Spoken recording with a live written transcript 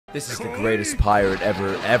This is the greatest pirate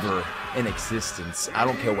ever in existence. I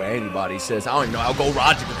don't care what anybody says. I don't even know how Gold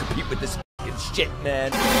Roger can compete with this fucking shit,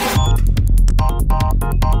 man.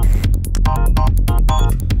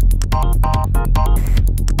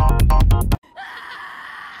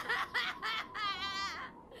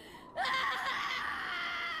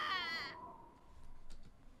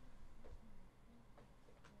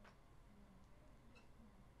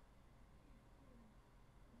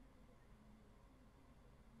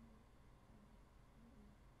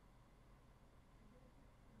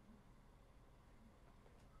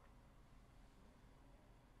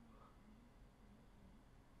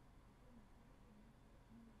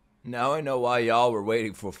 Now I know why y'all were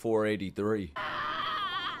waiting for 483.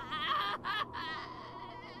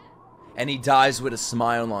 And he dies with a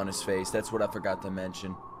smile on his face. That's what I forgot to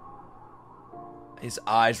mention. His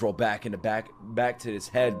eyes roll back into back to his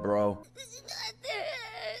head, bro.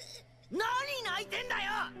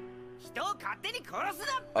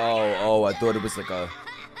 Oh, I thought it was like a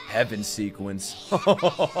heaven sequence.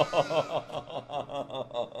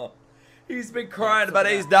 He's been crying about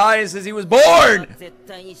Ace dying since he was born!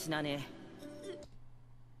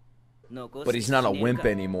 But he's not a wimp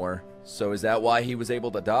anymore. So is that why he was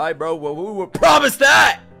able to die, bro? Well, who promised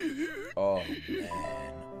that? Oh, man.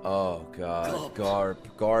 Oh, God.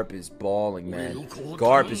 Garp is bawling, man.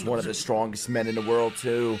 Garp is one of the strongest men in the world,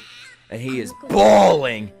 too. And he is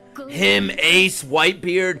bawling. Him, Ace,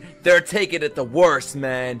 Whitebeard, they're taking it the worst,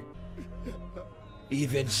 man.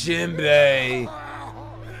 Even Jinbei.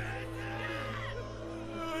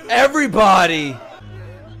 Everybody!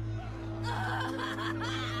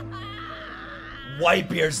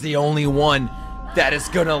 Whitebeard's the only one that is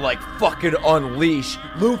gonna, like, fucking unleash.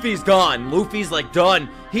 Luffy's gone. Luffy's, like, done.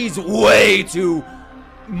 He's way too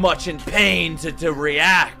much in pain to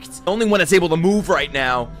react. The only one that's able to move right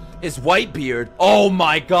now is Whitebeard. Oh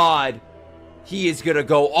my god. He is gonna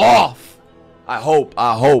go off. I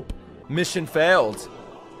hope. Mission failed.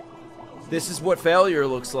 This is what failure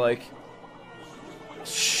looks like.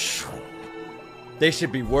 They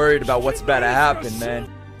should be worried about what's about to happen, man.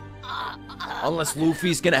 Unless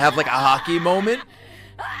Luffy's gonna have like a hockey moment.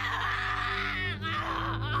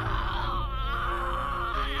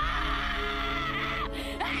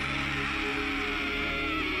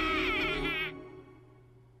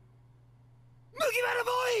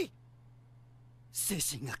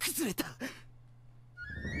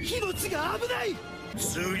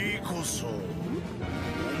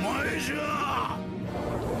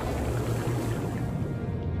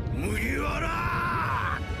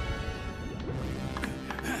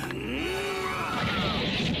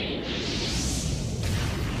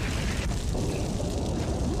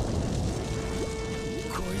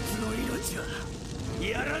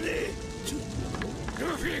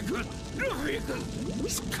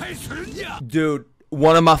 Dude,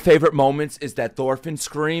 one of my favorite moments is that Thorfinn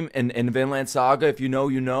scream in Vinland Saga. If you know,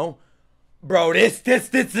 you know. Bro, this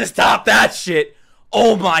stop that shit.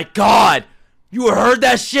 Oh my god. You heard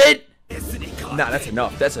that shit? Nah, that's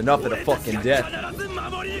enough. That's enough of the fucking death.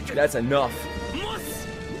 That's enough.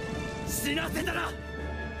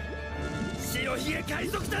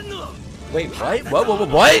 Wait, what?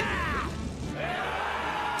 What?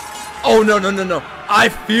 Oh, no. I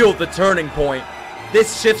feel the turning point.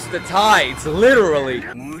 This shifts the tides, literally.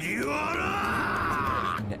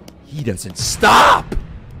 He doesn't stop!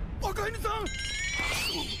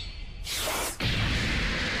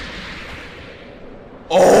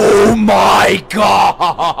 Oh my god!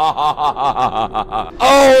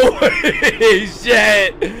 Oh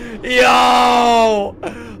shit! Yo!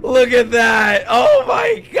 Look at that! Oh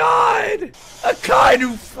my god!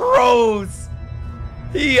 AKAINU froze!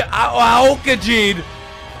 Aokajin!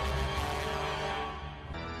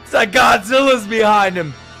 It's like Godzilla's behind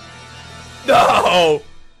him! No!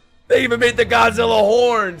 They even made the Godzilla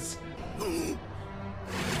horns!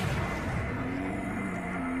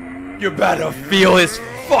 You better feel his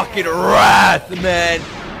fucking wrath, man!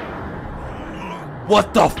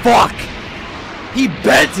 What the fuck? He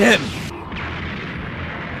bent him!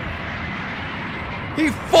 He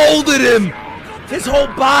folded him! His whole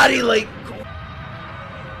body, like...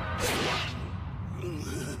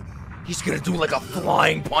 He's gonna do like a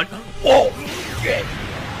flying punch. Whoa! Shit!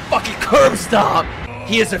 Fucking curb stomp!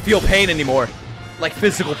 He doesn't feel pain anymore. Like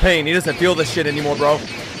physical pain. He doesn't feel this shit anymore, bro.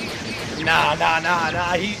 Nah.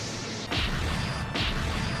 He...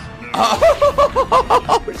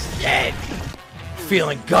 Oh, shit!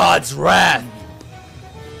 Feeling God's wrath.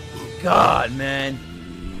 God, man.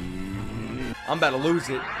 I'm about to lose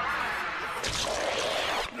it.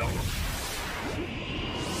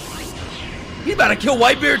 He about to kill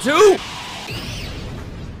Whitebeard too?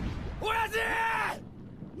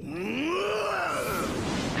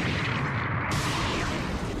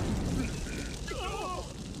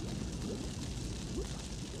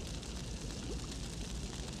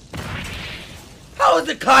 How is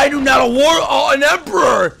AKAINU not an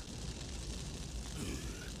emperor?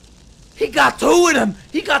 He got 2 in him.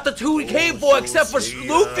 He got the 2 he came for, except for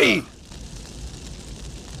Luffy.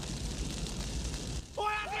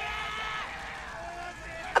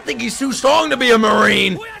 I think he's too strong to be a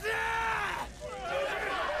Marine.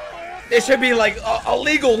 There should be like a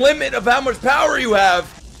legal limit of how much power you have.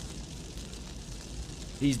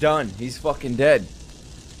 He's done. He's fucking dead.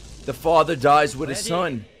 The father dies with his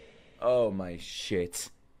son. Oh my shit.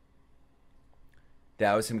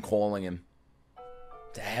 That was him calling him.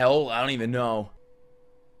 The hell? I don't even know.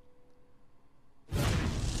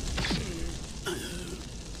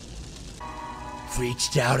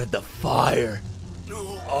 Reached out at the fire.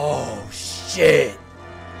 Oh shit.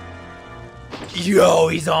 Yo,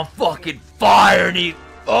 he's on fucking fire and he...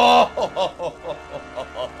 Oh.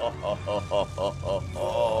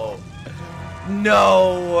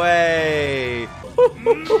 No way.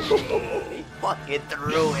 He fucking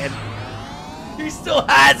threw him. He still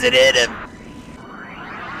has it in him.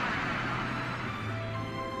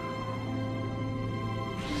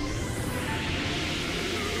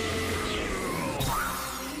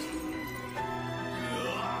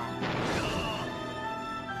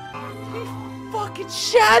 He fucking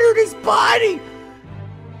shattered his body.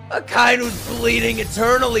 AKAINU's bleeding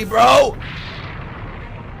eternally, bro.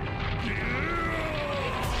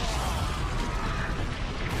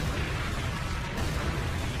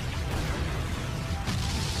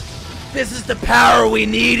 This is the power we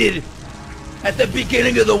needed at the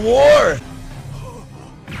beginning of the war.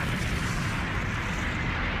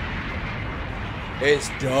 It's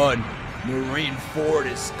done. Marine Ford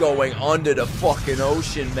is going under the fucking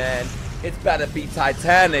ocean, man. It's about to be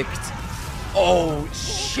Titanic. Oh,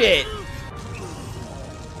 shit.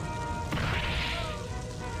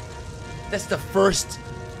 That's the first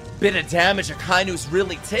bit of damage AKAINU's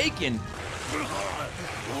really taken.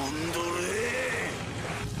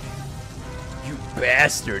 You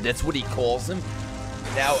bastard. That's what he calls him.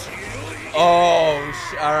 Now, oh,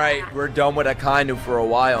 alright. We're done with AKAINU for a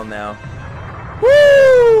while now.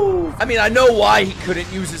 Woo! I mean, I know why he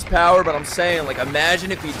couldn't use his power, but I'm saying, like,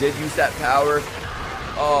 imagine if he did use that power.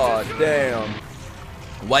 Oh, damn.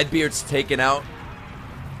 Whitebeard's taken out.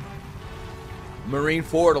 Marine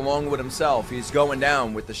Ford along with himself. He's going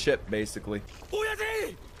down with the ship, basically.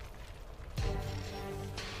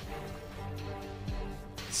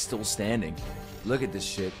 He's still standing. Look at this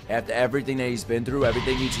shit. After everything that he's been through,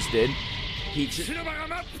 everything he just did, he just...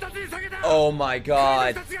 Oh my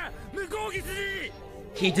god.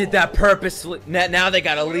 He did that purposely. Now they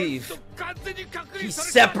gotta leave. He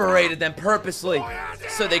separated them purposely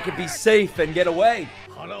so they could be safe and get away.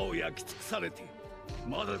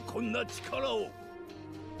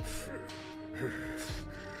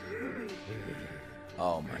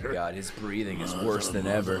 Oh my god, his breathing is worse than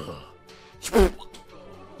ever. What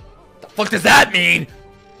the fuck does that mean?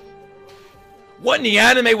 What in the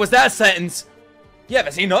anime was that sentence? You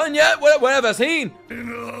haven't seen nothing yet? What have I seen?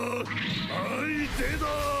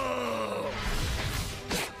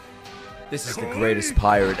 This is the greatest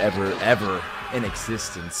pirate ever in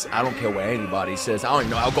existence. I don't care what anybody says. I don't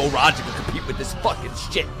even know how Go Roger can compete with this fucking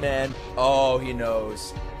shit, man. Oh, he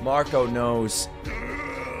knows. Marco knows.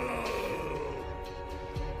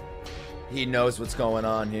 He knows what's going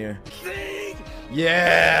on here.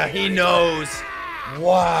 Yeah, he knows.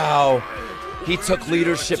 Wow. He took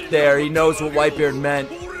leadership there. He knows what Whitebeard meant.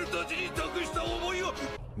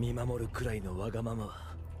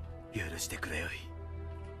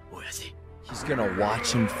 He's gonna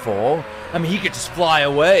watch him fall? I mean, he could just fly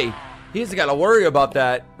away. He doesn't gotta worry about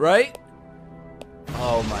that, right?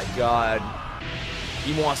 Oh my god.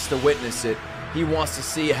 He wants to witness it. He wants to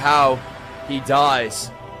see how he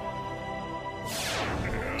dies.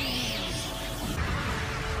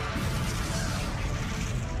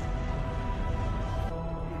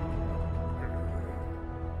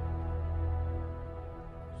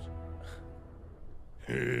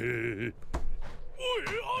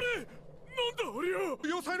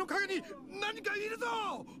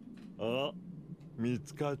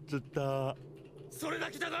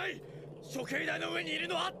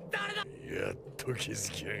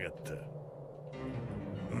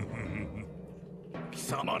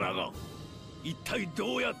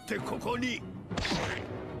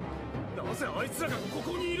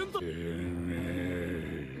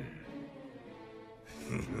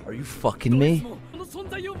 Are you fucking me?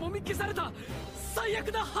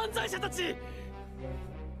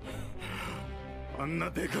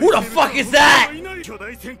 Who the fuck is that?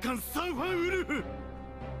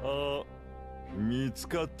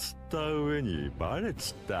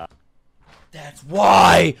 That's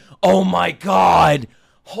why! Oh my god!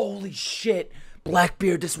 Holy shit!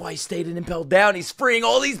 Blackbeard, that's why he stayed in Impel Down. He's freeing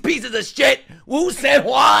all these pieces of shit! Wu San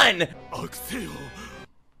Juan! I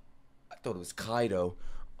thought it was Kaido.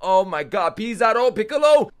 Oh my god, Pizarro,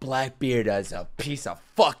 Piccolo! Blackbeard is a piece of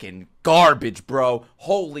fucking garbage, bro.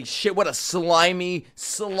 Holy shit, what a slimy,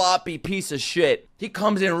 sloppy piece of shit. He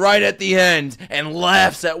comes in right at the end and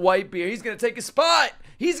laughs at Whitebeard. He's gonna take his spot.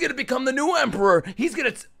 He's gonna become the new emperor. He's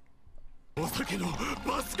gonna... The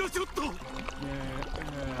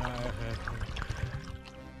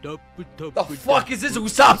fuck is this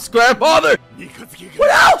Usopp's grandfather? What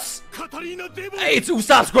else? Hey, it's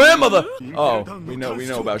Usopp's grandmother. Oh, we know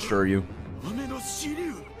about Shiryu.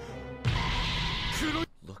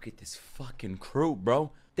 Look at this fucking crew,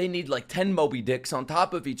 bro. They need like 10 Moby Dicks on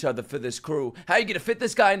top of each other for this crew. How you gonna fit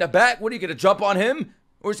this guy in the back? What are you gonna jump on him?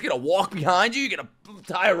 Or is he gonna walk behind you? You gonna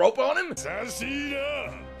tie a rope on him?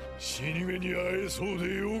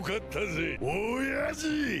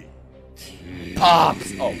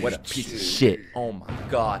 Pops! Oh, what a piece of shit. Oh my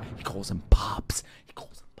god. He calls him Pops.